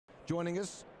Joining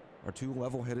us are two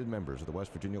level-headed members of the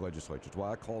West Virginia legislature. That's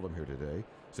why I called them here today.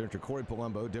 Senator Corey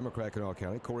Palumbo, Democrat, Kanawha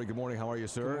County. Corey, good morning. How are you,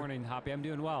 sir? Good morning, Hoppy. I'm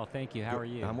doing well. Thank you. How are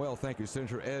you? I'm well, thank you.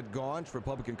 Senator Ed Guanch,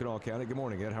 Republican, Kanawha County. Good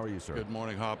morning, Ed. How are you, sir? Good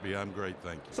morning, Hoppy. I'm great,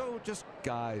 thank you. So just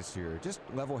guys here, just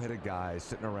level-headed guys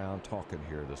sitting around talking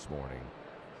here this morning.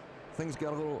 Things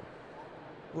got a little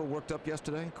worked up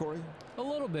yesterday, Corey? A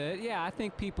little bit, yeah. I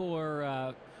think people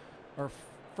are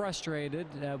frustrated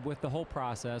with the whole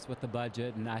process, with the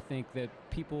budget, and I think that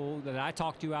people that I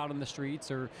talk to out on the streets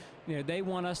are, they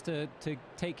want us to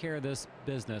take care of this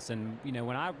business. And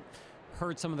when I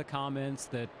heard some of the comments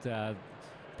that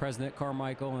President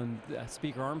Carmichael and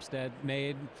Speaker Armstead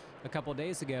made a couple of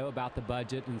days ago about the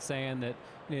budget, and saying that,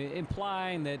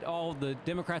 implying that all the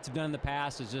Democrats have done in the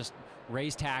past is just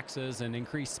raise taxes and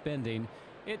increase spending,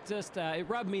 it just it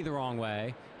rubbed me the wrong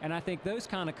way. And I think those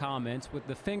kind of comments with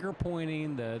the finger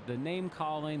pointing, the name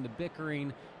calling, the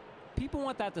bickering, people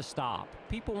want that to stop.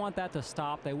 People want that to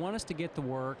stop. They want us to get to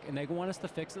work, and they want us to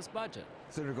fix this budget.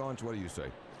 Senator Gaunch, what do you say?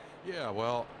 Yeah,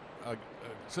 well,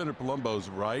 Senator Palumbo's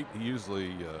right. He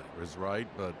usually is right,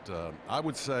 but I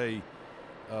would say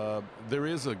there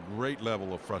is a great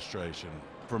level of frustration.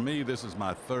 For me, this is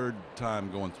my third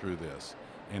time going through this,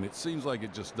 and it seems like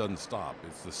it just doesn't stop.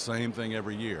 It's the same thing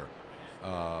every year.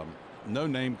 No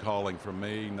name calling from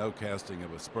me, no casting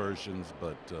of aspersions,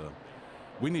 but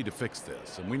we need to fix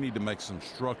this, and we need to make some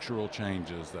structural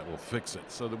changes that will fix it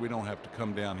so that we don't have to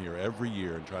come down here every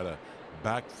year and try to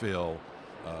backfill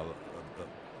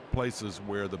places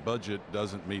where the budget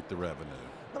doesn't meet the revenue.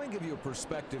 Let me give you a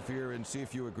perspective here and see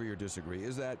if you agree or disagree.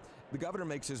 Is that the governor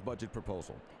makes his budget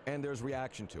proposal, and there's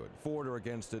reaction to it, for it or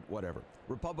against it, whatever.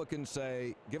 Republicans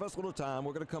say, give us a little time,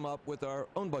 we're going to come up with our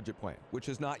own budget plan, which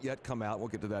has not yet come out. We'll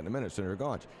get to that in a minute, Senator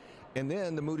Gaunch. And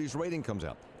then the Moody's rating comes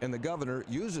out, and the governor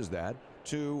uses that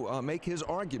to make his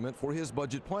argument for his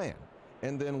budget plan.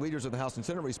 And then leaders of the House and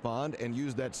Senate respond and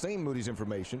use that same Moody's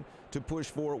information to push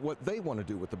for what they want to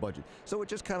do with the budget. So it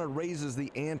just kind of raises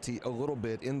the ante a little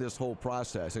bit in this whole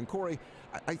process. And Corey,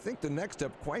 I think the next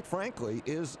step, quite frankly,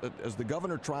 is as the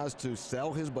governor tries to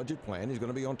sell his budget plan, he's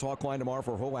going to be on Talk Line tomorrow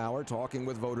for a whole hour talking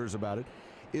with voters about it,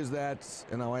 is that,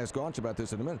 and I'll ask Gaunch about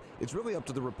this in a minute, it's really up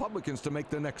to the Republicans to make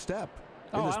the next step.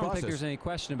 Oh, I don't think there's any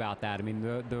question about that. I mean,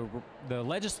 the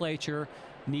legislature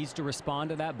needs to respond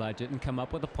to that budget and come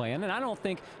up with a plan. And I don't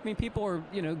think, people are,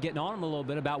 getting on them a little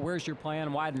bit about where's your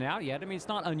plan, why isn't it out yet? I mean, it's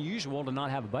not unusual to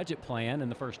not have a budget plan in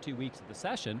the first 2 weeks of the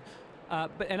session.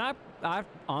 And I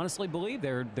honestly believe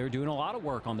they're doing a lot of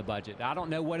work on the budget. I don't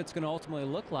know what it's going to ultimately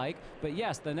look like, but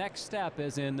yes, the next step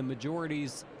is in the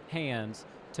majority's hands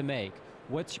to make.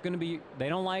 What's going to be, they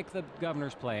don't like the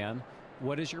governor's plan.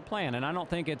 What is your plan? And I don't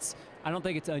think it's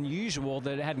unusual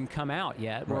that it hadn't come out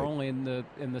yet. We're only in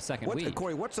the second week.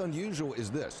 Corey, what's unusual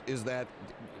is this, is that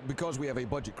because we have a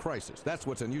budget crisis, that's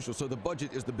what's unusual. So the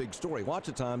budget is the big story. Lots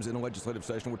of times in a legislative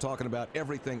session, we're talking about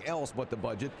everything else but the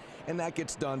budget, and that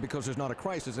gets done because there's not a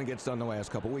crisis, and gets done the last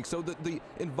couple of weeks. So the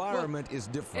environment is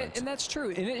different. And that's true,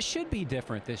 and it should be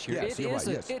different this year. Yes, you're right,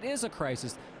 yes. It is a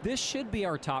crisis. This should be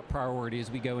our top priority as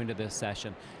we go into this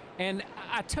session. And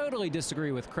I totally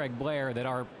disagree with Craig Blair that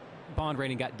our bond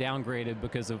rating got downgraded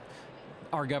because of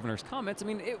our governor's comments. I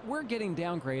mean, we're getting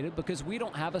downgraded because we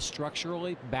don't have a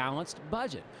structurally balanced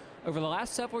budget. Over the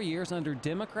last several years, under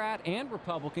Democrat and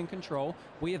Republican control,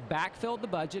 we have backfilled the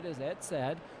budget, as Ed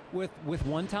said, with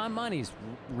one-time monies,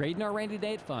 raiding our rainy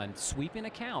day fund, sweeping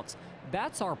accounts.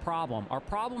 That's our problem. Our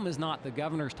problem is not the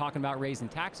governor's talking about raising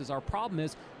taxes. Our problem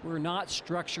is we're not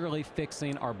structurally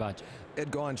fixing our budget.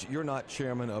 Ed Guanch, you're not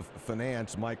chairman of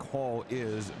finance. Mike Hall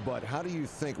is. But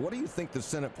what do you think the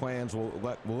Senate plans will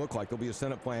look like? There'll be a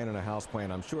Senate plan and a House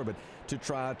plan, I'm sure, but to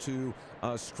try to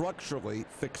structurally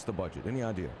fix the budget. Any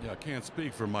idea? Yeah, I can't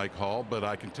speak for Mike Hall, but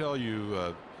I can tell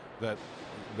you that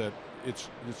it's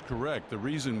correct. The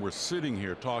reason we're sitting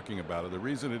here talking about it, the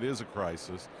reason it is a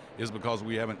crisis, is because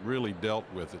we haven't really dealt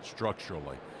with it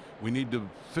structurally. We need to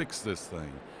fix this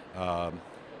thing.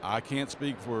 I can't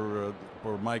speak for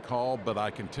Mike Hall, but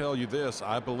I can tell you this: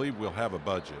 I believe we'll have a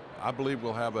budget. I believe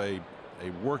we'll have a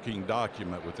working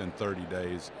document within 30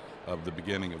 days of the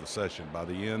beginning of the session. By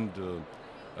the end,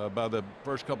 by the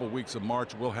first couple of weeks of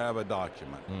March, we'll have a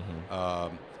document.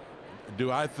 Mm-hmm. Do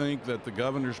I think that the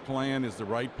governor's plan is the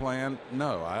right plan?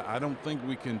 No, I don't think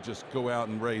we can just go out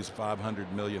and raise $500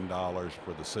 million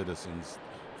for the citizens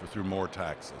through more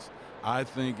taxes. I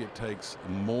think it takes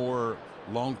more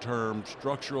long-term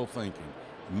structural thinking.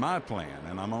 My plan,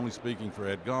 and I'm only speaking for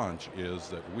Ed Guanch, is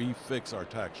that we fix our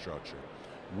tax structure.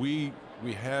 We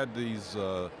had this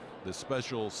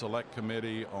special select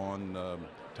committee on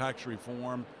tax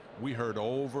reform. we heard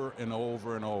over and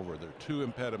over and over there are two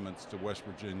impediments to West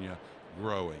Virginia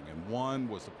growing, and one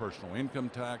was the personal income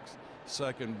tax,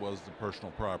 second was the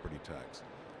personal property tax.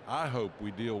 I hope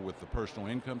we deal with the personal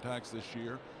income tax this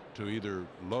year to either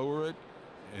lower it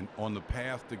and on the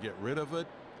path to get rid of it,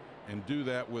 and do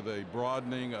that with a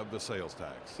broadening of the sales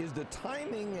tax. Is the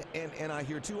timing, and I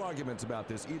hear two arguments about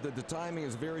this, either the timing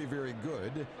is very, very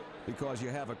good because you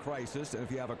have a crisis, and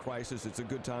if you have a crisis, it's a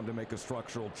good time to make a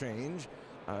structural change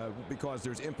because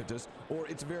there's impetus, or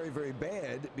it's very, very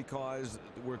bad because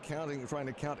we're trying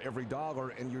to count every dollar,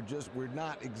 and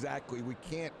we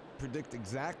can't predict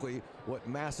exactly what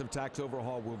massive tax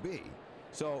overhaul will be.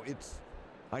 So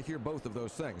I hear both of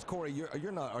those things. Corey,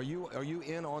 are you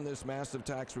in on this massive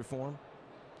tax reform?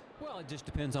 Well, it just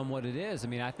depends on what it is. I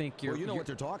mean, I think what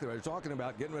they're talking about. They're talking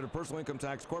about getting rid of personal income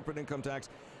tax, corporate income tax,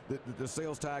 the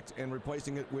sales tax, and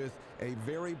replacing it with a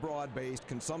very broad-based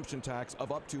consumption tax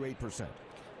of up to 8%.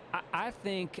 I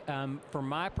think, from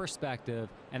my perspective,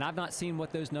 and I've not seen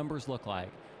what those numbers look like,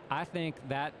 I think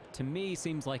that, to me,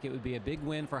 seems like it would be a big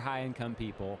win for high-income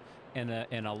people and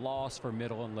a loss for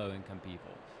middle and low-income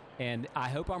people. And I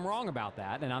hope I'm wrong about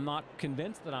that, and I'm not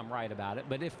convinced that I'm right about it.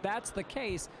 But if that's the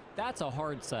case, that's a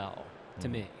hard sell to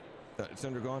me.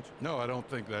 Senator Gaunch? No, I don't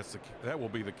think that will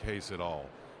be the case at all.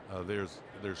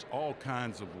 There's all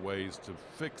kinds of ways to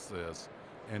fix this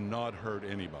and not hurt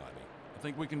anybody. I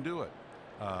think we can do it.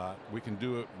 We can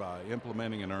do it by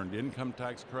implementing an earned income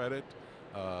tax credit.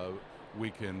 We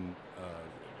can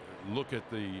look at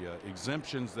the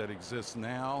exemptions that exist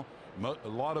now. A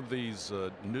lot of these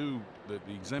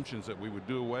the exemptions that we would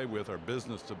do away with are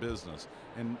business to business.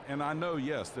 And I know,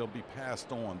 yes, they'll be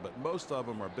passed on, but most of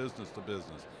them are business to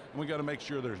business. And we got to make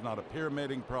sure there's not a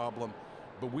pyramiding problem,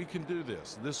 but we can do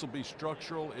this. This will be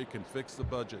structural. It can fix the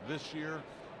budget this year.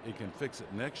 It can fix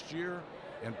it next year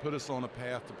and put us on a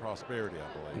path to prosperity,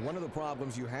 I believe. One of the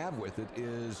problems you have with it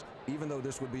is, even though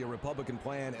this would be a Republican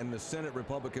plan and the Senate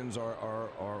Republicans are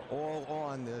all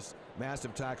on this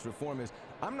massive tax reform,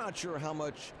 I'm not sure how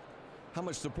much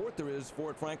support there is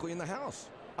for it, frankly, in the House.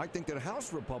 I think that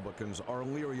House Republicans are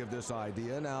leery of this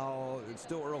idea. Now, it's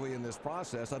still early in this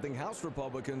process. I think House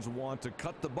Republicans want to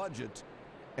cut the budget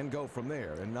and go from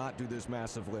there and not do this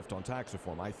massive lift on tax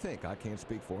reform. I can't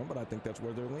speak for them, but I think that's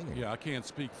where they're leaning. Yeah, I can't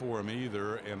speak for them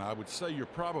either, and I would say you're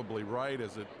probably right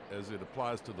as it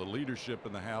applies to the leadership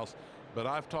in the House, but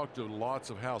I've talked to lots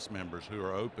of House members who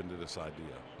are open to this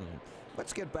idea. Mm-hmm.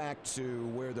 Let's get back to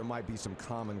where there might be some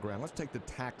common ground. Let's take the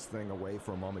tax thing away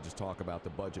for a moment, just talk about the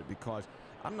budget, because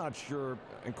I'm not sure,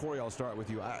 and Corey, I'll start with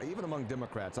you. Even among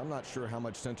Democrats, I'm not sure how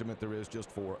much sentiment there is just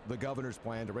for the governor's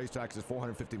plan to raise taxes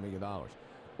 $450 million.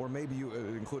 Or maybe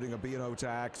including a B&O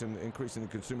tax and increasing the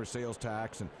consumer sales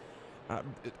tax. And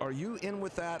are you in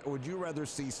with that, or would you rather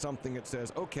see something that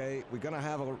says, okay, we're going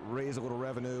to raise a little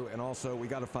revenue, and also we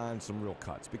got to find some real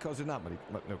cuts, because there's not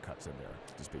no cuts in there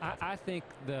to speak of. I think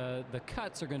the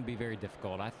cuts are going to be very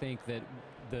difficult. I think that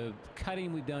the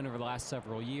cutting we've done over the last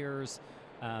several years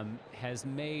has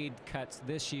made cuts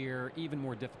this year even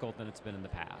more difficult than it's been in the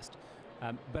past.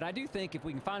 But I do think if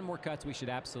we can find more cuts, we should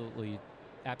absolutely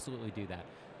do that.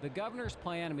 The governor's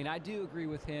plan, I mean, I do agree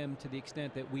with him to the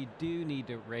extent that we do need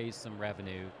to raise some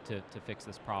revenue to fix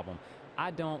this problem.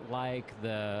 I don't like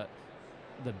the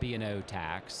B&O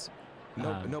tax.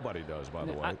 Nobody does, by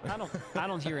the way. I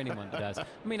don't hear anyone that does. I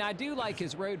mean, I do like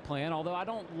his road plan, although I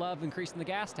don't love increasing the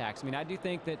gas tax. I mean, I do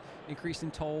think that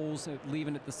increasing tolls,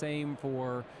 leaving it the same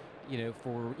for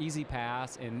Easy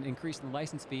Pass, and increasing the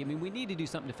license fee. I mean, we need to do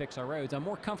something to fix our roads. I'm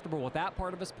more comfortable with that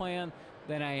part of his plan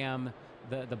than I am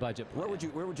the budget plan.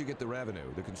 Where would you get the revenue?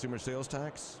 The consumer sales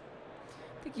tax?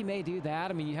 I think you may do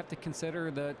that. I mean, you have to consider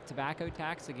the tobacco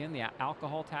tax again, the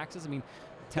alcohol taxes. I mean,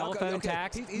 telephone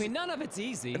tax. I mean, none of it's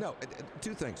easy. No,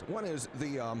 two things. One is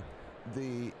the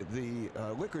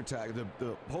liquor tax,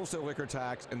 the wholesale liquor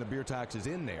tax, and the beer tax is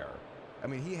in there. I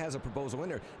mean, he has a proposal in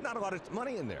there. Not a lot of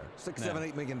money in there,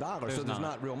 $7-8 million, so there's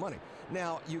not real money.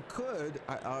 Now, you could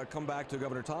come back to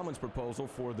Governor Tomlin's proposal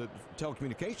for the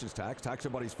telecommunications tax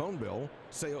everybody's phone bill,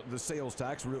 the sales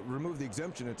tax, remove the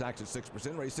exemption and tax at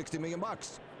 6%, raise $60 million.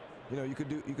 You know, you could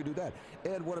do that.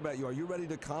 Ed, what about you? Are you ready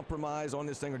to compromise on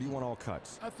this thing, or do you want all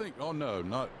cuts? I think, I'm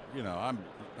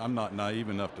not naive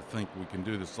enough to think we can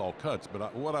do this all cuts,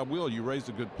 but you raised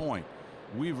a good point.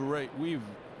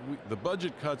 The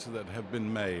budget cuts that have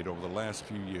been made over the last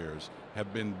few years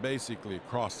have been basically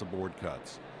across the board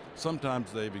cuts.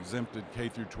 Sometimes they've exempted K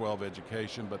through 12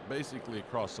 education, but basically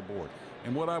across the board.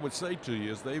 And what I would say to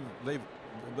you is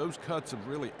those cuts have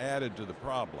really added to the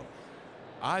problem.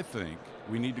 I think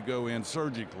we need to go in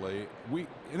surgically.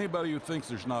 Anybody who thinks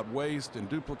there's not waste and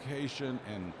duplication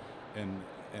and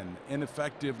and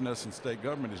ineffectiveness in state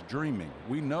government is dreaming.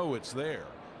 We know it's there.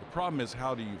 The problem is,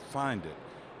 how do you find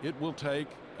it? It will take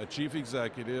a chief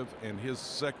executive and his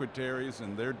secretaries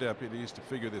and their deputies to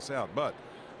figure this out. But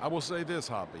I will say this,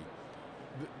 Hoppy,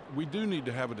 we do need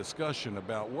to have a discussion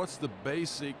about what's the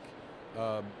basic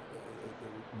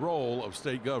role of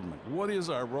state government. What is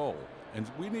our role? And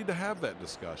we need to have that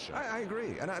discussion. I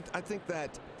agree, and I think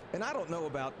that, and I don't know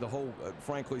about the whole,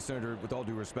 frankly, Senator, with all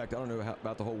due respect, I don't know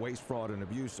about the whole waste, fraud, and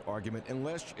abuse argument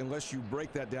unless you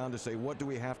break that down to say, what do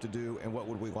we have to do and what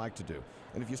would we like to do?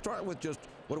 And if you start with just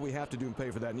what do we have to do and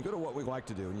pay for that, and you go to what we like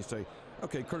to do, and you say,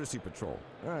 okay, courtesy patrol.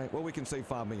 All right, well, we can save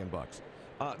 $5 million.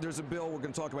 There's a bill we're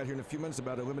going to talk about here in a few minutes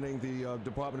about eliminating the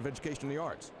Department of Education and the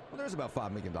Arts. Well, there's about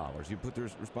 $5 million. You put their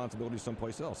responsibility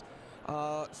someplace else.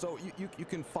 So you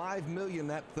can $5 million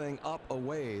that thing up a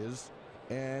ways,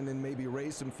 and then maybe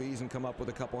raise some fees and come up with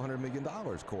a couple $100 million,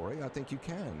 Corey. I think you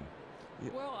can.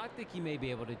 Well, I think you may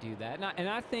be able to do that. And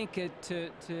I think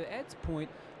to Ed's point,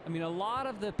 I mean, a lot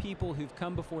of the people who've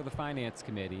come before the Finance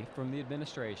Committee from the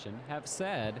administration have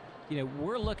said, you know,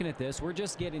 we're looking at this, we're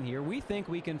just getting here, we think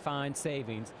we can find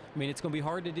savings. I mean, it's going to be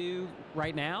hard to do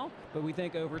right now, but we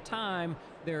think over time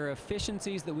there are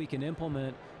efficiencies that we can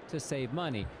implement to save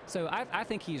money. So I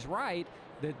think he's right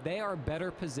that they are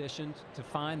better positioned to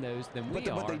find those than we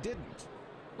are. But they didn't.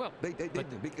 Well, they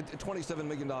didn't. $27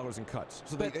 million in cuts.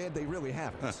 So they really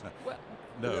haven't. Well,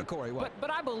 no. Corey, what? But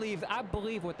I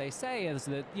believe what they say is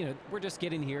that, you know, we're just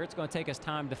getting here. It's going to take us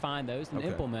time to find those and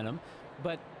implement them.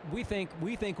 But we think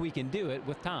we can do it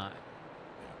with time.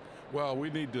 Well, we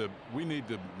need to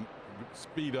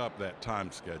speed up that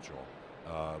time schedule.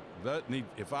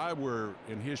 If I were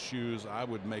in his shoes, I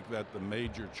would make that the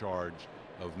major charge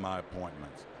of my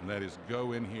appointments, and that is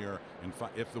go in here and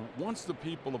find. Once the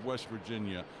people of West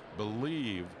Virginia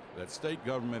believe that state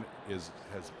government has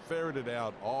ferreted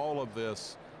out all of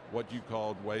this, what you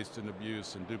called waste and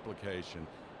abuse and duplication,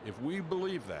 if we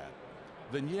believe that,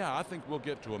 then yeah, I think we'll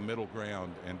get to a middle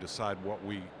ground and decide what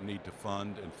we need to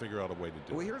fund and figure out a way to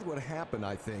do it. Well, here's what happened.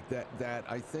 I think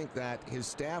that his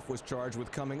staff was charged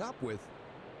with coming up with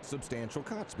substantial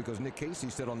cuts, because Nick Casey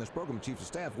said on this program, chief of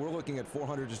staff, we're looking at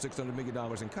 $400 to $600 million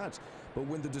in cuts. But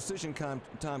when the decision time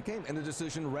came, and the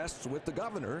decision rests with the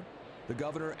governor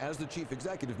as the chief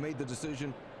executive made the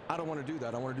decision, I don't want to do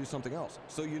that, I want to do something else.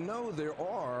 So you know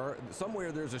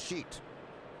somewhere there's a sheet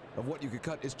of what you could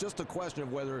cut. It's just a question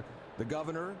of whether the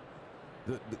governor,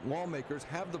 the lawmakers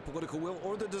have the political will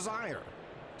or the desire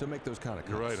to make those kind of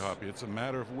cuts. You're right, Hoppy. It's a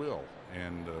matter of will,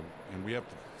 and we have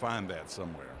to find that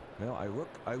somewhere. Well,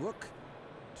 I look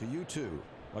to you two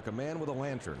like a man with a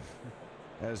lantern,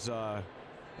 as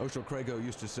Oshel Crago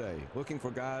used to say, looking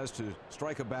for guys to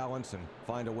strike a balance and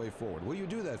find a way forward. Will you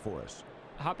do that for us?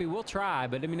 Hoppy, we'll try,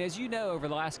 but I mean, as you know, over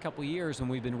the last couple of years when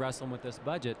we've been wrestling with this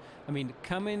budget, I mean,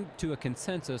 coming to a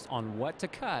consensus on what to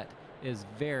cut is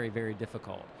very, very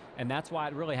difficult. And that's why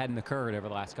it really hadn't occurred over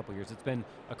the last couple of years. It's been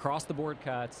across the board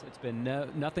cuts. It's been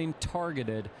nothing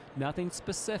targeted, nothing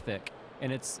specific.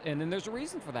 And then there's a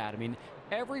reason for that. I mean,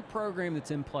 every program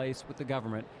that's in place with the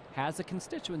government has a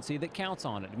constituency that counts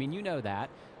on it. I mean, you know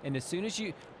that. And as soon as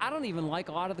I don't even like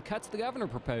a lot of the cuts the governor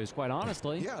proposed, quite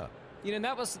honestly. Yeah. You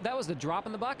know, that was the drop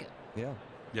in the bucket. Yeah.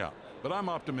 Yeah, but I'm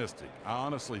optimistic. I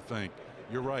honestly think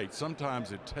you're right.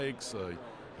 Sometimes it takes a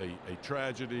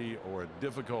tragedy or a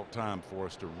difficult time for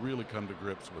us to really come to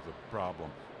grips with a problem.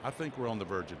 I think we're on the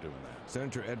verge of doing that.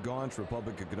 Senator Ed Guanch,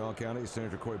 Republican, Kanawha County.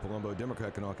 Senator Corey Palumbo,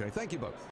 Democrat, Kanawha County. Thank you both.